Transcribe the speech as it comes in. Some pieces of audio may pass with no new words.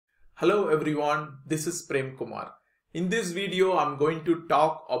Hello everyone, this is Prem Kumar. In this video, I'm going to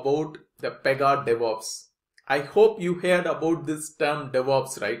talk about the Pega DevOps. I hope you heard about this term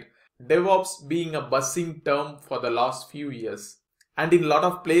DevOps, right? DevOps being a buzzing term for the last few years. And in a lot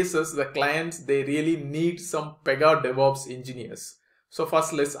of places, the clients, they really need some Pega DevOps engineers. So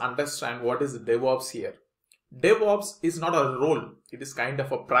first, let's understand what is DevOps here. DevOps is not a role, it is kind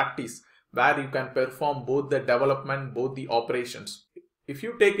of a practice where you can perform both the development, both the operations. If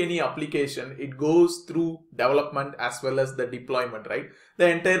you take any application, it goes through development as well as the deployment, right? The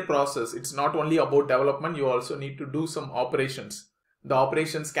entire process, it's not only about development, you also need to do some operations. The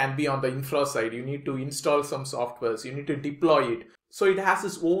operations can be on the infra side, you need to install some softwares, you need to deploy it. So it has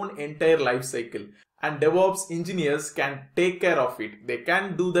its own entire life cycle. And DevOps engineers can take care of it. They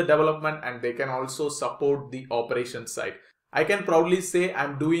can do the development and they can also support the operations side. I can proudly say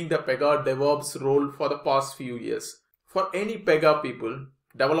I'm doing the Pega DevOps role for the past few years. For any Pega people,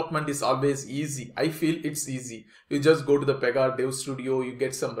 development is always easy. I feel it's easy. You just go to the Pega Dev Studio, you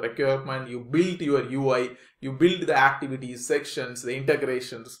get some requirement, you build your UI, you build the activities, sections, the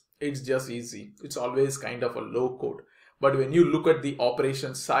integrations. It's just easy. It's always kind of a low code. But when you look at the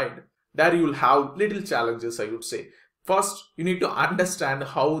operations side, there you will have little challenges, I would say. First, you need to understand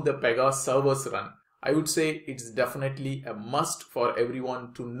how the Pega servers run. I would say it's definitely a must for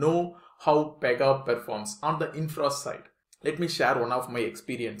everyone to know how Pega performs on the infra side. Let me share one of my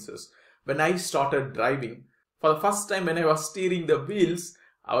experiences. When I started driving, for the first time when I was steering the wheels,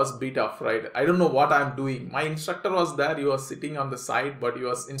 I was a bit afraid. I don't know what I'm doing. My instructor was there, he was sitting on the side, but he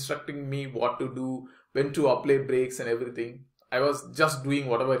was instructing me what to do, when to apply brakes and everything. I was just doing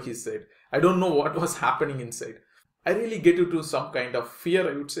whatever he said. I don't know what was happening inside. I really get into some kind of fear,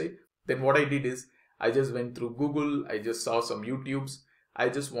 I would say. Then what I did is, I just went through Google, I just saw some YouTubes. I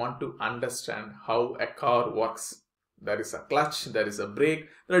just want to understand how a car works. There is a clutch, there is a brake,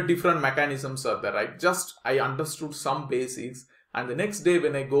 there are different mechanisms are there, right? I understood some basics, and the next day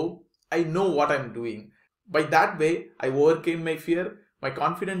when I go, I know what I'm doing. By that way, I overcame my fear. My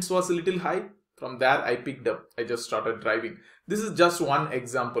confidence was a little high. From there, I picked up. I just started driving. This is just one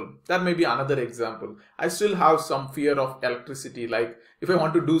example. There may be another example. I still have some fear of electricity. Like if I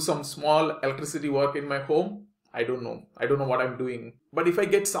want to do some small electricity work in my home, I don't know what I'm doing. But if I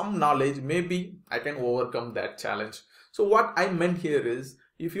get some knowledge, maybe I can overcome that challenge. So what I meant here is,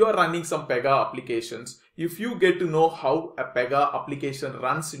 if you are running some Pega applications, if you get to know how a Pega application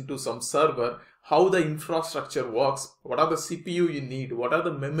runs into some server, how the infrastructure works, what are the CPU you need, what are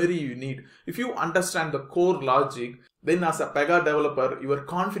the memory you need. If you understand the core logic, then as a Pega developer, your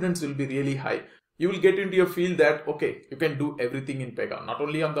confidence will be really high. You will get into your field that, okay, you can do everything in Pega, not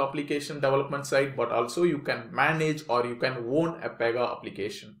only on the application development side, but also you can manage or you can own a Pega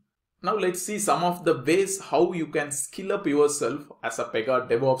application. Now let's see some of the ways how you can skill up yourself as a Pega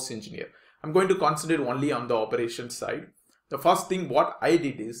DevOps engineer. I'm going to concentrate only on the operations side. The first thing what I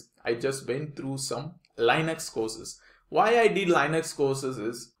did is, I just went through some Linux courses. Why I did Linux courses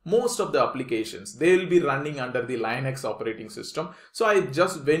is, most of the applications, they will be running under the Linux operating system. So I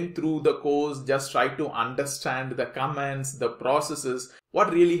just went through the course, just tried to understand the commands, the processes,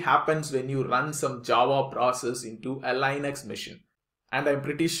 what really happens when you run some Java process into a Linux machine. And I'm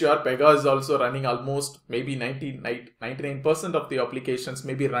pretty sure Pega is also running almost maybe 99% of the applications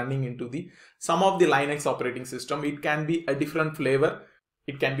may be running into some of the Linux operating system. It can be a different flavor.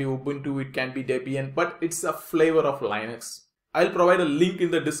 It can be Ubuntu, it can be Debian, but it's a flavor of Linux. I'll provide a link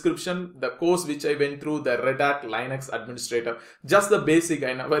in the description, the course which I went through, the Red Hat Linux Administrator. Just the basic,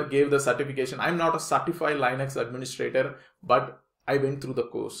 I never gave the certification. I'm not a certified Linux administrator, but I went through the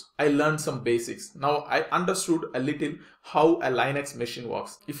course. I learned some basics. Now I understood a little how a Linux machine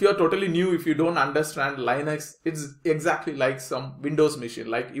works. If you are totally new, if you don't understand Linux, it's exactly like some Windows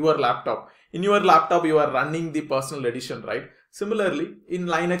machine, like your laptop. In your laptop, you are running the personal edition, right? Similarly, in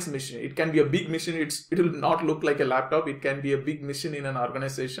Linux machine, it can be a big machine. It will not look like a laptop. It can be a big machine in an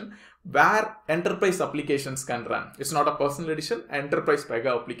organization where enterprise applications can run. It's not a personal edition. Enterprise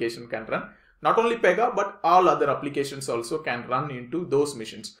Pega application can run. Not only Pega, but all other applications also can run into those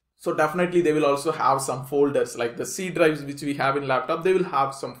machines. So definitely they will also have some folders, like the C drives which we have in laptop, they will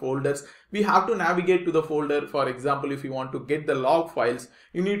have some folders. We have to navigate to the folder. For example, if you want to get the log files,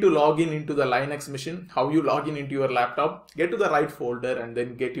 you need to log in into the Linux machine. How you log in into your laptop, get to the right folder and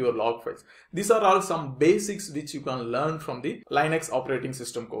then get your log files. These are all some basics which you can learn from the Linux operating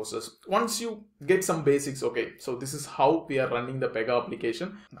system courses. Once you get some basics, okay, so this is how we are running the Pega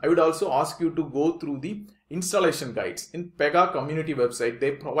application. I would also ask you to go through the installation guides. In Pega community website,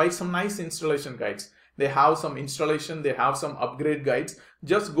 they provide some nice installation guides. They have some installation, they have some upgrade guides.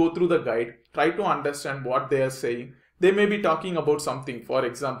 Just go through the guide, try to understand what they are saying. They may be talking about something. For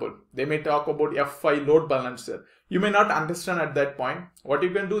example, they may talk about F5 load balancer. You may not understand at that point. What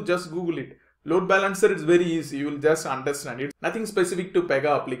you can do, just Google it. Load balancer is very easy. You will just understand it. Nothing specific to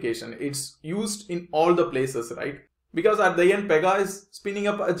Pega application. It's used in all the places, right? Because at the end, Pega is spinning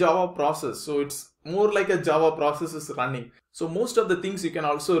up a Java process. So it's more like a Java process is running. So most of the things you can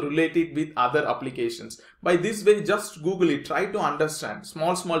also relate it with other applications. By this way, just Google it. Try to understand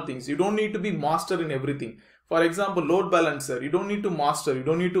small things. You don't need to be master in everything. For example, load balancer, you don't need to master, you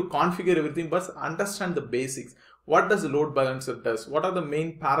don't need to configure everything, but understand the basics. What does a load balancer does? What are the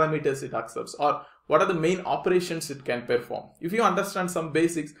main parameters it accepts? Or what are the main operations it can perform? If you understand some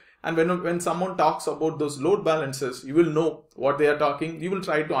basics, and when someone talks about those load balancers, you will know what they are talking. You will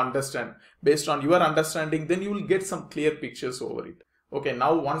try to understand. Based on your understanding, then you will get some clear pictures over it. Okay,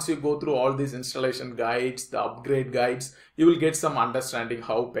 now once you go through all these installation guides, the upgrade guides, you will get some understanding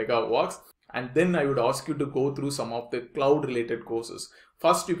how Pega works. And then I would ask you to go through some of the cloud related courses.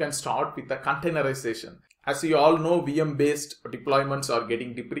 First, you can start with the containerization. As you all know, VM based deployments are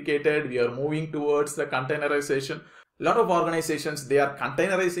getting deprecated. We are moving towards the containerization. A lot of organizations, they are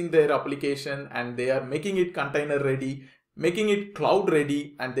containerizing their application and they are making it container ready, making it cloud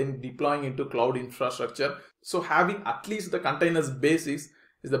ready, and then deploying into cloud infrastructure. So having at least the containers basics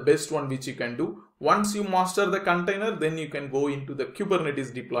is the best one which you can do. Once you master the container, then you can go into the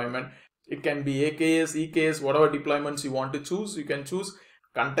Kubernetes deployment. It can be AKS, EKS, whatever deployments you want to choose. You can choose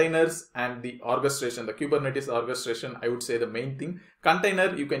containers and the orchestration, the Kubernetes orchestration. I would say the main thing.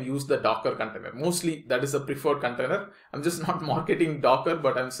 Container, you can use the Docker container. Mostly that is a preferred container. I'm just not marketing Docker,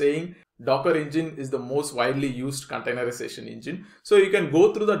 but I'm saying Docker engine is the most widely used containerization engine. So you can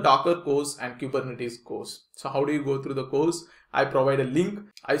go through the Docker course and Kubernetes course. So how do you go through the course? I provide a link.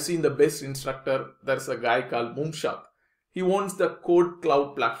 I've seen the best instructor. There's a guy called Mumshad. He owns the Code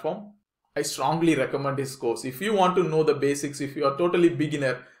Cloud platform. I strongly recommend his course. If you want to know the basics, if you are totally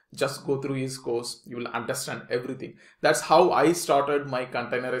beginner, just go through his course. You will understand everything. That's how I started my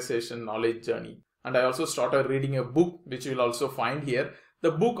containerization knowledge journey. And I also started reading a book, which you will also find here.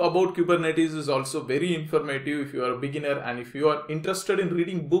 The book about Kubernetes is also very informative if you are a beginner, and if you are interested in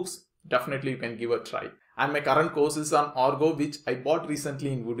reading books, definitely you can give a try. And my current course is on Argo, which I bought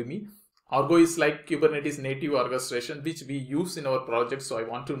recently in Udemy. Argo is like Kubernetes native orchestration, which we use in our project. So I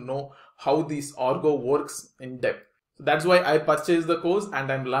want to know how this Argo works in depth. So that's why I purchased the course and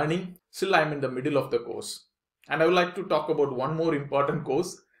I'm learning. Still, I'm in the middle of the course. And I would like to talk about one more important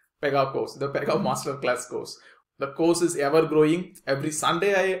course, Pega course, the Pega Masterclass course. The course is ever growing. Every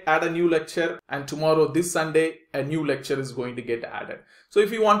Sunday I add a new lecture, and tomorrow, this Sunday, a new lecture is going to get added. So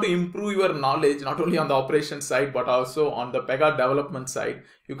if you want to improve your knowledge, not only on the operations side, but also on the Pega development side,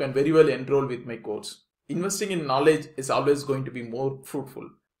 you can very well enroll with my course. Investing in knowledge is always going to be more fruitful.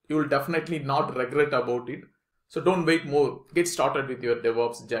 You will definitely not regret about it. So don't wait more. Get started with your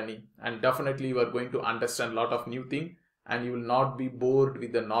DevOps journey, and definitely you are going to understand a lot of new things. And you will not be bored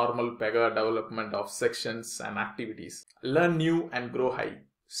with the normal Pega development of sections and activities. Learn new and grow high.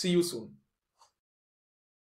 See you soon.